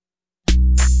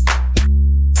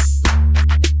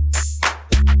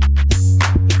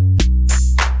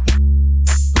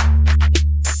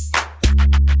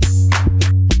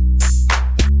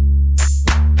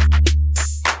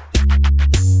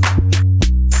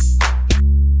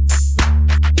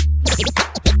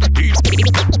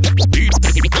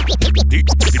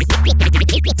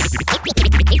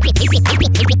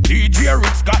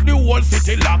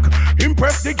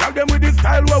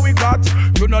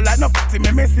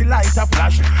see light a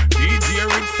flash. DJ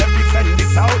Rich said we send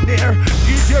this out there.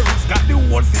 DJ Rich got the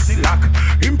whole city lock.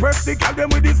 Impress the girl them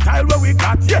with the style where we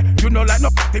got. Yeah, you know like no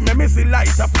thing me see light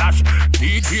a flash.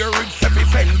 DJ Rich said we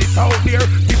send this out there.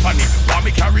 Tiffany, want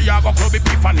me carry a go club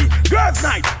Epiphany. Girls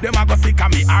night, them a go sick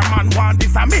of me. Our man want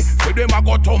this of me, so them a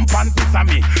go thump and piss of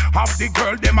me. Have the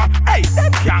girl them a, hey,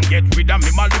 them can't get rid of me.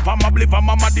 My liver, my bliver,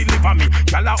 mama deliver me.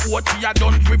 Y'all a OT, you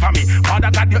don't drip me.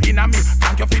 Father God, you inna me.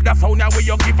 Thank you for the sound where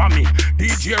you give me.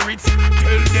 DJ Ritz,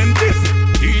 tell them this.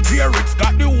 DJ Ritz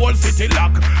got the whole city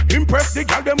lock. Impress the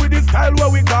girl them with the style where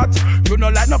we got. You know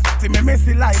like no f***y me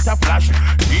messy light a flash.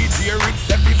 DJ Ritz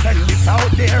said we send this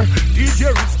out there.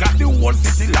 DJ Ritz got the whole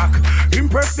city lock.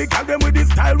 Impress the girl them with the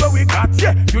style where we got.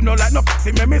 Yeah, you know like no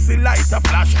f***y me messy light a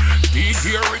flash.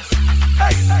 DJ Ritz,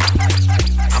 hey.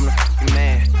 I'm the f***ing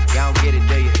man, y'all don't get it,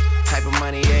 do you? Type of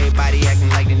money, everybody acting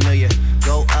like they knew you.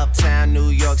 Go uptown, New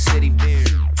York City, beer.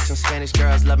 Some Spanish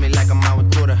girls love me like I'm out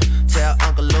with Twitter. Tell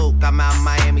Uncle Luke I'm out in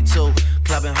Miami too.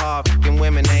 Clubbing hard, f***ing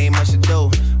women, ain't much to do.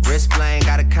 Wrist playing,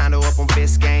 got a condo up on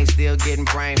Biscayne. Still getting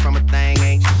brain from a thing,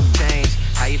 ain't changed.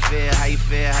 How you feel, how you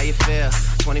feel, how you feel?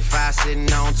 25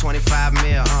 sitting on 25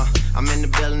 mil, I'm in the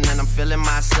building and I'm feeling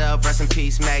myself. Rest in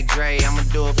peace, Mac Dre, I'ma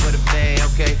do it for the bay,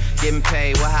 okay? Getting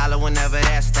paid, we'll holler whenever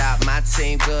that stop. My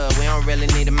team good, we don't really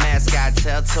need a mascot.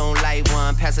 Tell Tune Light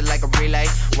One, pass it like a relay.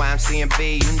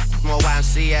 YMCMB, you more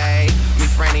YMCA. Me,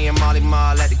 Franny, and Molly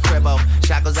Mall at the cribbo.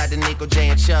 Shot goes out to Nico J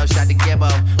and Chubb, shot to Gibbo.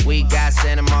 We got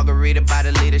Santa Margarita by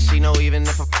the leader. She know even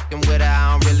if I'm fucking with her,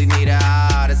 I don't really need her.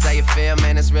 Oh, that's how you feel,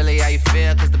 man, that's really how you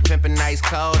feel. Cause the pimpin' nice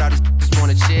cold, all these just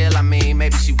wanna chill. I mean,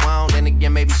 maybe she won't, then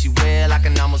again, maybe she will. I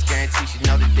can almost guarantee she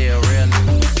know the deal, real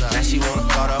nigga. Now she want a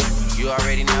photo, you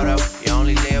already know though. You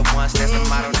only live once, that's the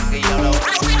motto, nigga, YOLO.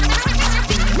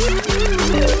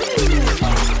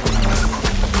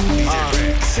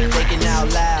 Thinking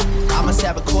out loud, I must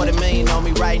have $250,000 on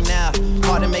me right now.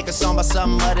 Hard to make a song about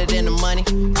something other than the money.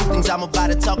 Two things I'm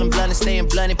about to talking blunt and staying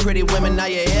blunt. Pretty women, are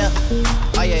you here?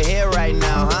 Are you here right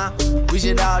now, huh? We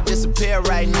should all disappear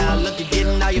right now. Look, you're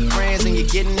getting all your friends and you're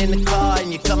getting in the car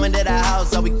and you're coming to the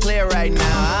house. Are we clear right now,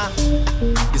 huh?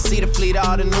 You see the fleet,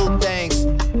 all the new things.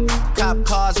 Cop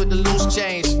cars with the loose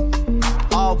change.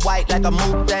 All white like a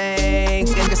mood thing.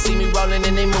 They can see me rolling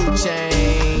in they mood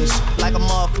change. Like a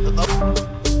motherfucker.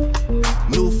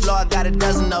 New floor, I got a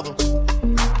dozen of them.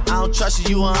 I don't trust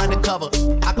you, you are undercover.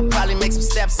 I could probably make some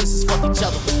steps, sisters fuck each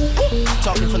other.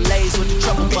 Talking fillets with the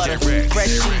truffle butter.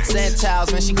 Fresh sheets and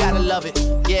towels, man, she gotta love it.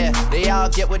 Yeah, they all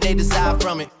get what they desire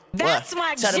from it. That's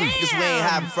my Tell them jam. niggas we ain't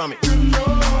hiding from it.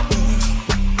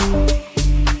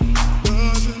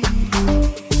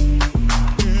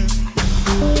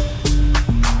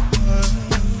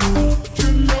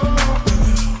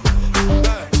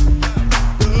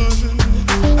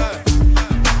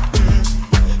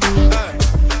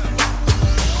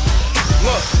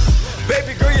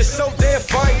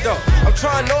 I'm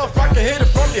trying to know if I can hit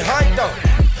it from behind though.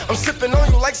 I'm sipping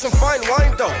on you like some fine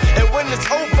wine though. And when it's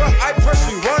over, I press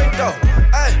rewind though.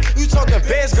 Ay, you talking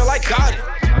bands, girl, I got it.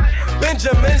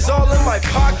 Benjamin's all in my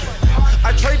pocket.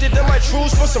 I traded in my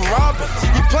trues for some robbers.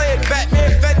 You playing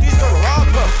Batman, Fetty's gonna rob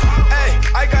him. Ay,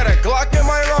 I got a Glock in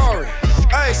my Rari.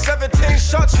 Ay, 17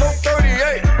 shots, no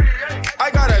 38. I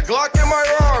got a Glock in my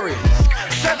Rari.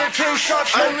 17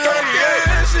 shots, no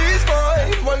 38. She's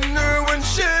mine, wonder when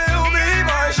she'll be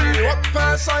mine. She walk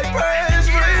past, I praise,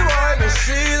 rewind and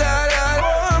see that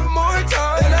one more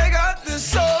time. And I got this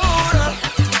soda.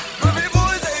 Baby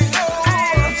boys, they know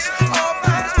us. All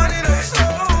fast money, no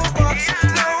slow bucks.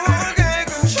 No one can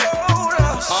control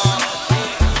us.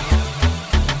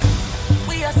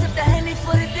 We are sip the Henny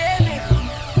for the day, baby.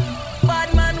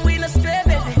 Bad man, we no stray,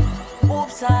 baby.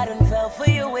 Oops, I done fell for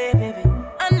your way, baby.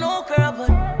 I know, girl, but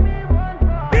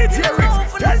It's here,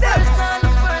 Rich. Tell them.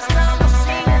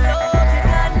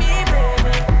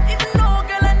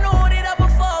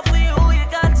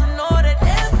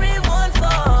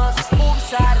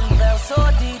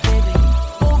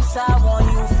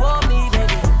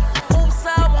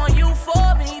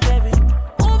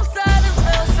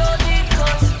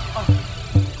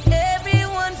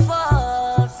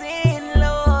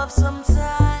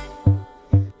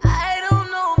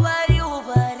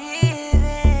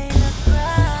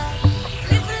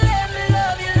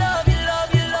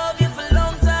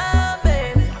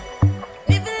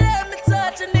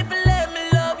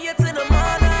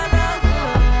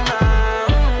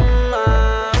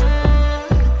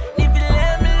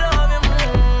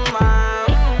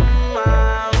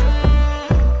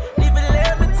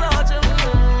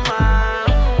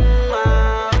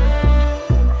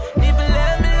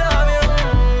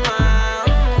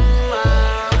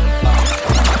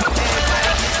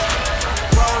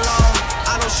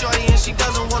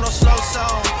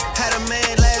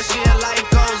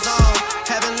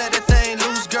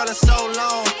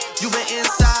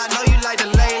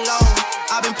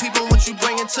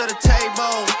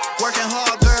 stable. Working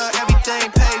hard, girl,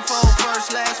 everything paid for.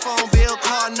 First, last phone bill,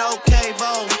 car, no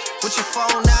cable. With your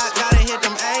phone out, gotta hit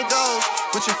them angles.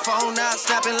 With your phone out,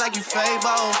 snapping like you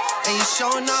Fable. And you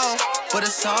showing off, but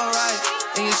it's alright.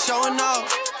 And you showing off,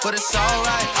 but it's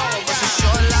alright. It's a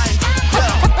short life.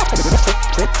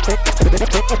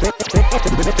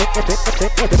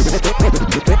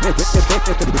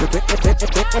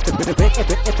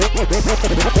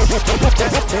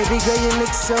 Baby girl, you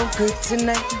look so good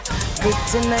tonight, good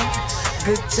tonight,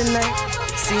 good tonight.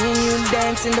 Seeing you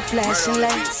dance in the flashing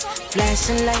lights,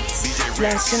 flashing lights,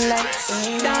 flashing lights.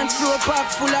 Dance to a park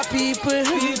full of people,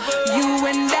 you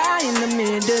and I in the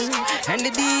middle, and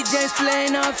the DJ's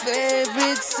playing our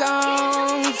favorite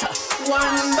songs,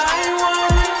 one by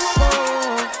one.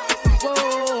 Whoa,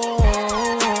 whoa.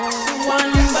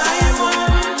 One by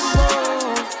one.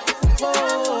 Whoa,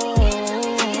 whoa.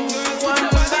 One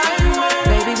by one.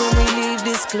 Baby, when we leave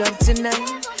this club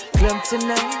tonight, club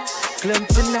tonight, club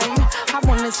tonight, I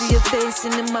wanna see your face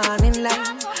in the morning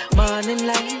light, morning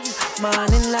light,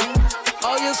 morning light.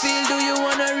 How you feel? Do you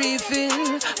wanna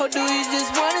refill? Or do you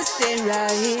just wanna stay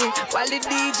right here while the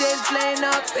DJ's playing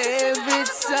our favorite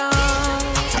song?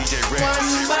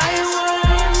 One by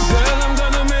one. Girl, I'm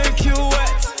gonna make you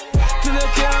wet till I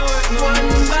can't wait no more.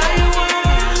 One by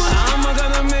one. I'm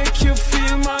gonna make you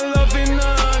feel my loving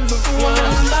on before.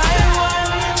 One by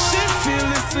one. She feel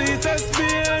the sweetest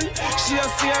being. She a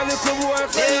see a little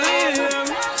boyfriend Liam.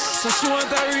 So she want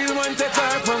a real one, take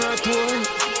her on her tour.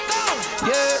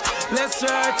 Yeah, let's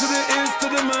ride to the hills, to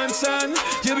the mansion.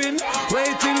 You've been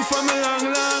waiting for me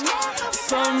long, long.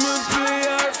 Summer play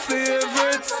our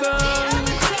favorite song.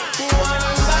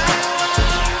 One by one.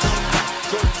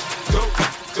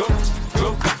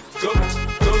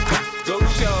 Go,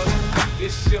 shorty.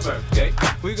 It's your birthday.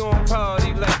 We gon'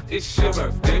 party like it's your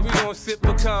birthday. We gon' sip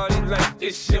Bacardi like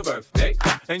it's your birthday.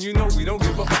 And you know we don't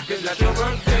give a fuck, it's not your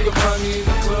birthday. You'll find me in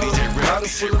the club, bottle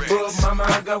full of bub. Mama,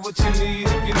 I got what you need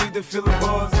if you need to feel the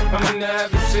buzz. I'm into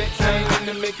having sex, I ain't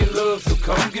into making love. So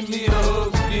come give me a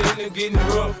hug, get into getting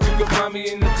rough. You can find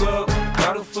me in the club,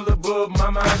 bottle full of bub.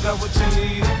 Mama, I got what you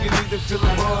need if you need to feel the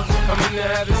buzz. I'm into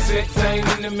having sex, I ain't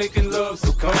into making love.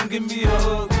 So come give me a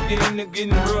hug, get into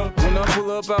getting rough. When I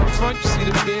pull up out front, you see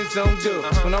the Benz on dub.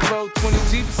 When I roll 20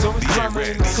 deep, so it's drama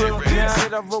in the club. Now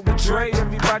that I roll with Dre,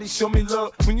 everybody show me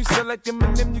love. When you sell like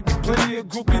Eminem, you get plenty of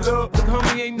groupie love. Look,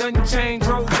 homie, ain't nothing changed.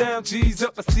 Roll down, G's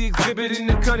up. I see exhibit in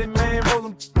the cutting, man. Roll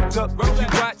them up. If you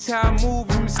watch how I move,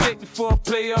 you mistake before I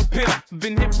play up here.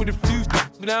 Been hit with a few,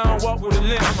 but I don't walk with a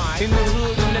limp. In the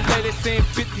hood, in the LA, they saying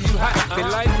 50, you hot. They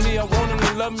like me, I want them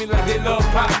to love me like they love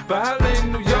pop. But holla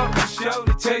in New York, for sure,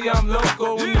 they tell you I'm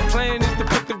loco. And the plan is to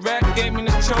put the rap game in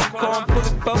the choke. I'm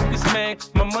fully focused, man.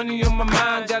 My money on my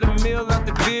mind, got a meal out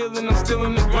the deal, and I'm still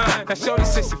in the grind. Now shorty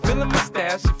says she feeling my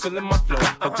style, she feeling my flow.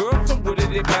 A girl from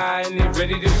Wooded, they buy and they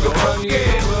ready to go. Find me in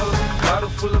the club, bottle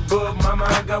full of bub. Mama,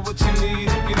 I got what you need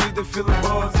if you need to feel the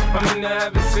buzz. I'm into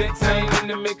having sex, I ain't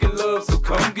into making love. So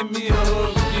come give me a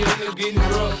hug, get into getting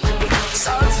rough.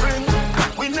 South Spring,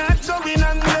 we not going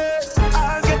under.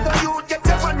 I'll get the youth, get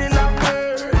your money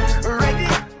longer. Ready,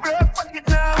 break, fuck it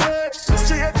now.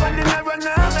 Straight from the never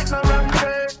now, make no wrong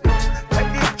turn.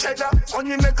 Every cheddar, on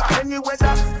you make a any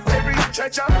weather. Every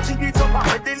treasure, dig it up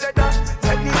with the leather.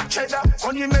 Every cheddar,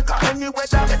 on you make a any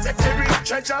weather. Every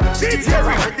treasure, dig it up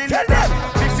with the leather.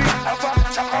 If you ever,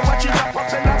 chopper, watch it up,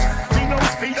 propeller. We know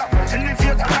speed up,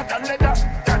 elevator, not a leather.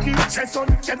 Daddy, say son,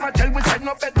 never tell we say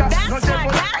no better. That's no my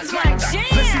jam. Let's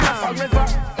see that forever.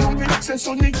 No me say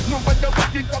sonny, no matter what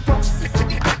the copper.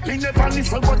 He never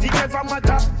listen, but it never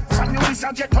matter. Some you miss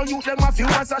and get on you, them a few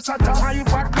as a shatter. My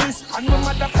practice, and no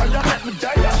matter how you let me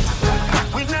die.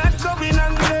 We not going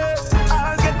under.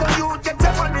 I'll get on you, get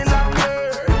your money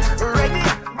longer. Ready,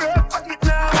 break, fuck it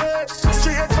now.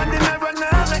 Straight from the never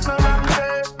now, make no wrong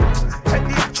way.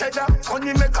 Ready, cheddar,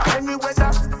 only make a any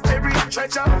weather. Every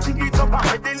treasure, dig it up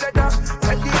with the leather.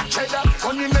 Ready, cheddar,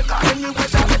 only make a any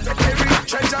weather. Every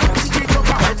treasure, dig it up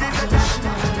with the leather.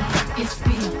 It's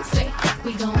Beyonce,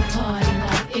 we gon' party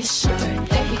like it's your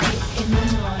birthday. We get in the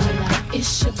morning like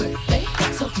it's your birthday.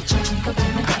 So put your drink up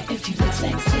in the back if you look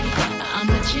sexy. I'm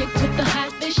the chick with the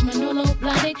hot fish, Manolo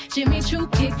Blahnik, Jimmy Choo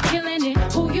kicks, killing it.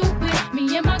 Who you with?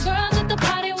 Me and my girls at the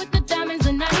party with the diamonds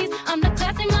and 90s. I'm the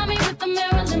classy mommy with the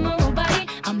Marilyn Monroe body.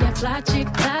 I'm that fly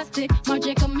chick, plastic, Marc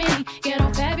Mini. Get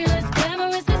on fabulous,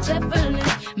 glamorous, it's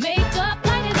effortless. Makeup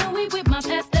like a Louis with my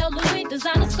pastel Louis.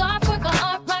 Designer scarf, work on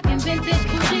art, rockin' vintage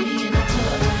Gucci. Me in the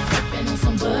club, sippin' on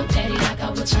some bug daddy.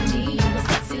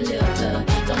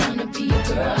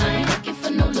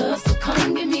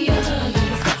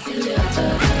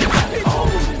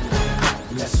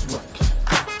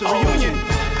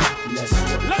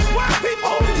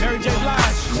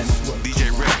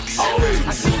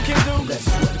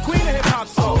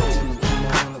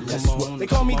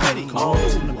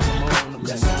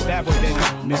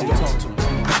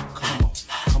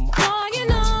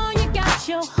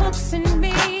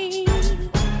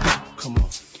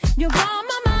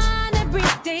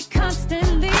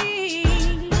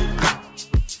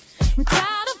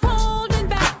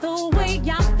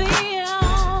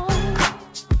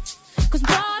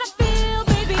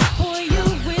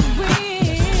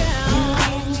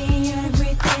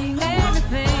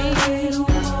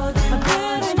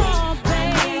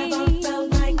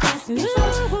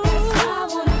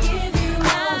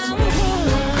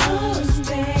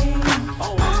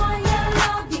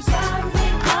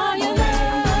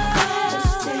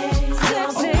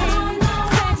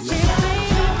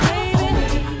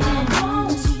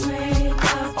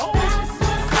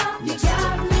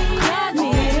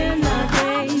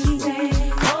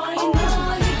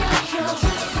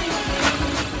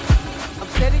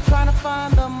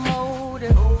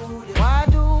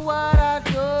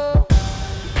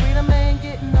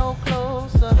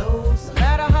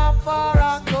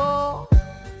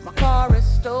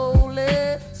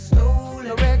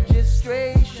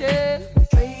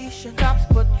 station. Cops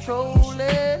patrolling.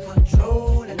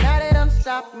 And now they done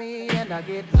stop me and I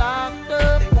get locked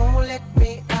up. They won't let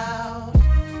me out.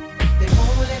 They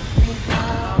won't let me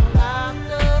out.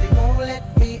 Locked up. They won't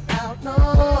let me out. No.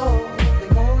 They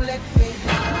won't let me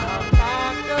out.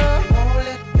 Locked up. They won't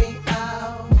let me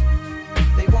out.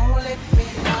 They won't let me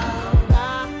out.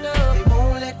 Locked up. They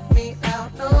won't let me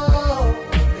out. No.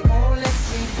 They won't let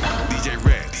me out. DJ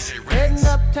Rex. Heading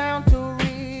uptown to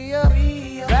Rio.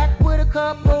 Back with a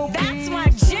couple. That's my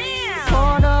jam.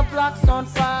 Corner blocks on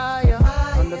fire.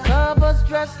 Undercovers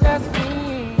dressed as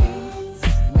fiends.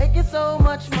 Making so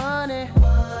much money.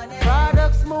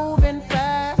 Products moving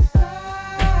fast.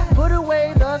 Put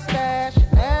away the stash.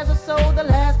 And as I sold the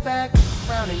last bag,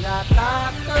 round and got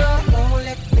locked up. They won't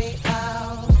let me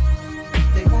out.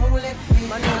 They won't let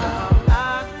me out. I'm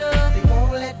locked up. They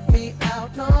won't let me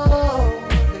out. No.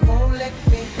 They won't let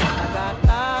me out. I got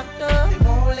locked up. They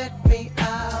won't let me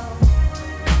out.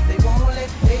 They won't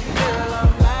let me out. Girl,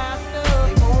 I'm locked up.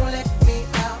 They won't let me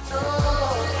out. No.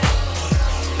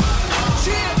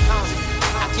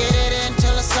 I get it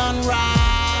until the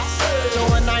sunrise.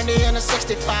 Doing 90 and a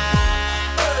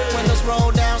 65. Windows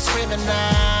roll down, screaming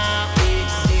now.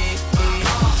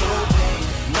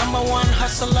 Number one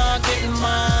hustler, getting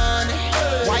money.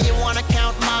 Why you wanna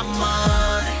count my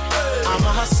money? I'm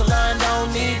a hustler and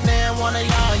don't need man, one of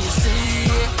y'all, you see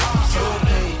it. So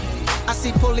paid. I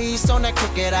see police on that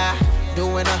crooked eye.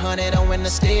 Doing 100 on in the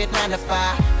state 9 to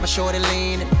 5. My shorty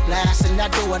leaning, blasting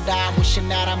that do or die. Wishing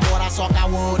that I'm what I saw I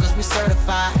would, cause we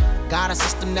certified. Got a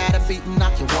system that'll beat and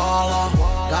knock your wall off.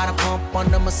 Got a pump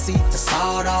under my seat to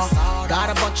sawed off. Got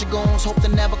a bunch of goons, hope to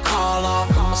never call off.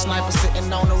 I'm a sniper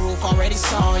sitting on the roof, already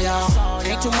saw y'all.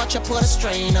 Ain't too much, I put a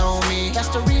strain on me. That's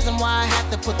the reason why I have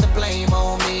to put the blame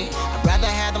on me. I'd rather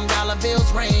have them dollar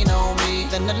bills rain on me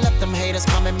than to let them haters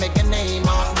come and make a name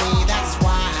off me. That's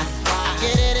why I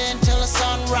get it until the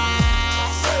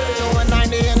sunrise. Doing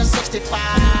 90 and a 65.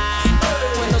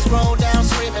 Windows roll down,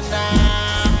 screaming now.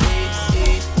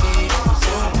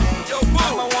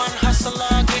 I'm a one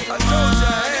hustler, getting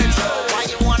money. Why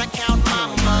you wanna count my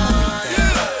money?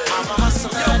 I'm a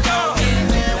hustler, don't need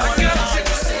man. What you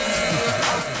see?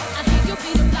 I think you'll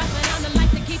be the block, but I'm the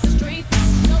life to keep the streets.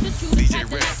 Know the truth is hard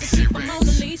to have to keep them on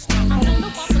the leash. I'm done to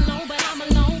walk alone, but I'm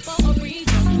alone for a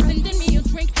reason. Sending me a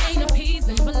drink ain't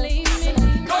appeasing, believe me.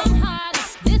 Come harder,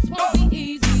 this won't be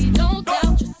easy. Don't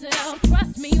doubt yourself,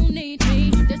 trust me, you need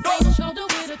me. This ain't a shoulder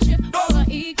with a chip or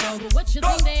an ego. But what you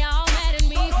think they all mad at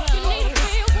me for? You need a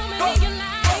real woman in your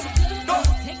life.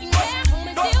 Taking care home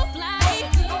and still fly.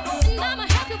 And I'ma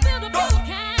help you build a blue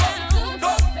account.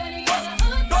 Better yet,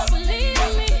 believe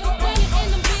me. When you're in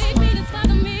the big meetings for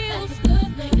the meals,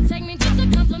 you take me just to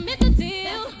compliment the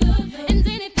deal. And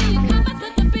anything you cop, I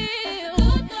split the bill.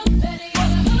 Better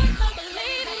yet,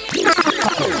 believe me.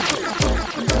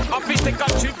 I fit take a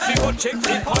trip, we go check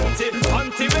the panty.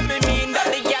 Panty when me mean that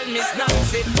the gal miss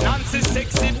Nancy. Nancy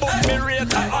sexy, but me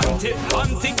rate her auntie.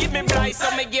 Auntie give me bright, so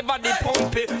me give her the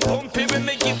pumpy. Pumpy when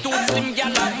me give two slim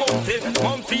gal a mumpy.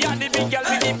 Mumpy are the big gal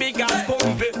with the big ass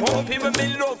pumpy. Pumpy when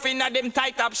me love in a them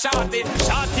tight up shorty.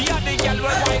 Shorty are the gal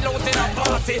when wild out in a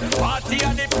party. Party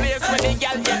are the place where the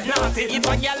gal get naughty. If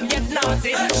a gal get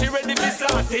naughty, she ready be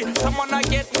slutty. Someone I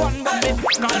get one, but me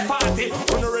call party.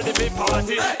 When you ready be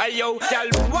party, hey yo, gal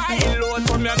wild out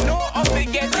from you know how to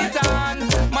get it on.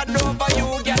 Mad over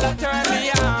you, gal a turn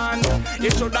me on. You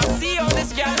shoulda see how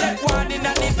this gal let one in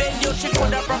the bed, you she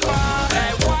coulda perform.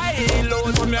 Hey, wild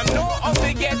out from you know how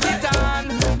to get it on.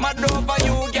 Mad over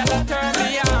you, gal a turn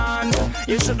me on.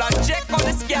 You shoulda check how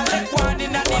this gal let one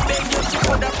in the bed, you she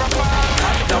coulda perform.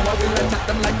 Now I will attack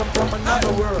them like I'm from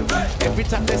another world. Every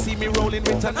time they see me rolling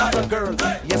with another girl.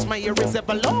 Yes, my ear is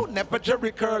ever low, never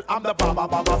jerry curl. I'm the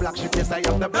Baba Black Sheep, yes I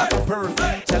am the Black Pearl.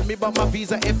 Tell me about my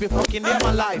visa if you fucking near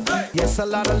my life. Yes, a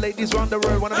lot of ladies round the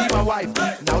world wanna be my wife.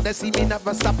 Now they see me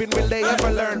never stopping, will they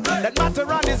ever learn? That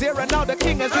Mataran is here and now the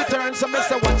king has returned. So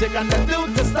mister, what you gonna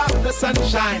do to stop the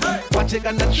sunshine? What you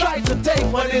gonna try to take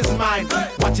what is mine?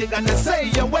 What you gonna say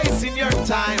you're wasting your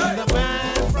time? The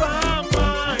man from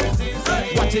Mars is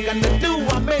here. What you gonna do?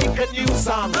 I make a new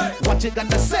song. What you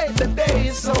gonna say? The day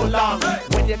is so long.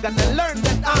 When you gonna learn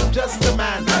that I'm just a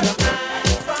man? The man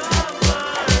from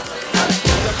Mars.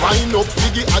 Wind up,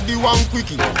 Biggie, I the one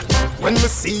quickie. When me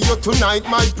see you tonight,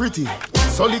 my pretty.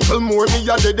 So little more me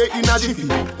a dead in a jiffy.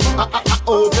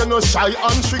 Oh, you no shy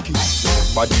and tricky.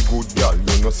 Body good girl,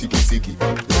 you no sicky.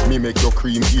 Me make your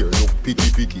cream here look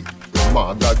picky.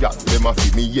 Maga gal, dem a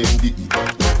fi me NDE.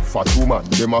 Fat woman,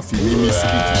 dem a fi me Miss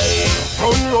Kitty.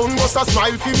 Turn round, bust a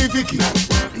smile fi me Vicky.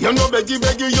 You no beggy,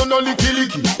 you no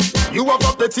licky. You have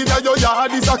a pet in your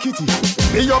yard is a kitty.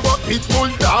 Me have a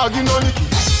pitbull dog, you no licky.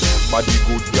 Body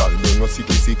good girl, you no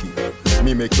sicky.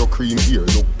 Me make your cream hair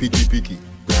look picky.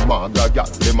 Maga gal,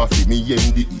 dem a fi me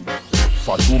MDE.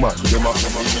 Fat woman, dem a fi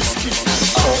me whiskey.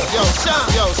 Yo,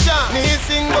 Sean, me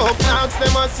sing bout clocks,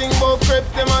 dem a sing bout crepe,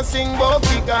 dem a sing bout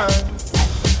kickers.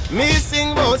 Me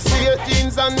sing bout straight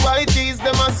jeans and white tees,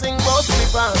 dem a sing bout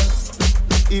slippers.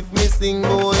 If me sing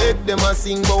bout head, dem a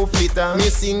sing bout flitter. Me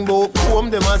sing bout comb,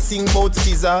 dem a sing bout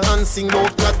scissor. And sing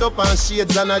bout cut up and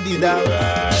shades and Adidas.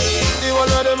 The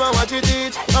one of them a watch it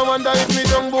teach. I wonder if me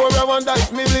tongue bore, I wonder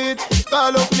if me bleach.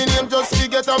 Call up me name just to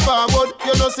get a forward.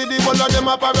 You know see the one of them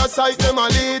a parasite, them a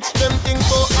leech. Them think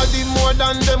bout a the more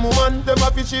than them woman. Them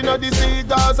a fish in a the sea,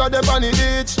 Gaza, them on the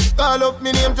ditch. Call up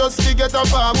me name just to get a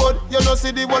forward. You know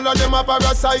see the one of them a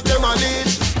parasite, them a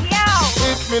leech.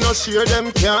 If me no share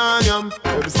them can yam.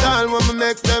 Every style when me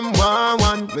make them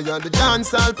one. Me got the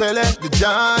dancehall Pele, the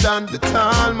Jordan, the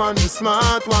tall man, the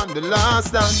smart one, the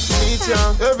last dance. Teacher,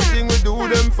 everything we do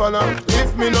them follow.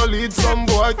 If me no lead, some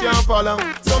boy can't follow.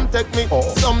 Some take me,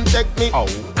 some take me,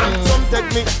 some take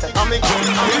me. I make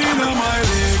inna my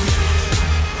leg,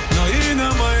 no inna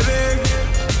my leg.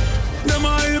 Them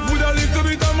I put a little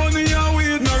bit of money and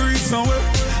weed, no reach somewhere.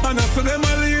 And after them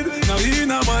I lead, now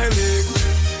inna my leg.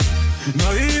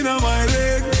 Now inna my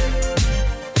leg.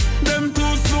 Them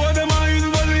too slow, them are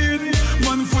invalid.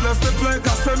 Man full of step like a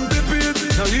centipede.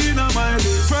 Now inna my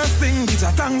leg. First thing, bitch,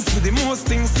 a thanks for the most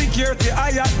things. Security, I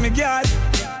at me guard.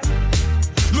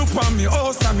 Look on me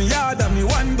house and me yard and me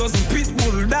 1 dozen pit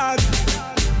bull dog.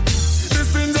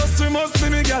 This industry must be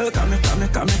me girl. Come me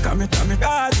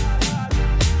hard.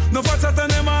 No fat chat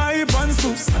and them a hype and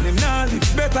soups. And them nah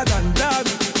live better than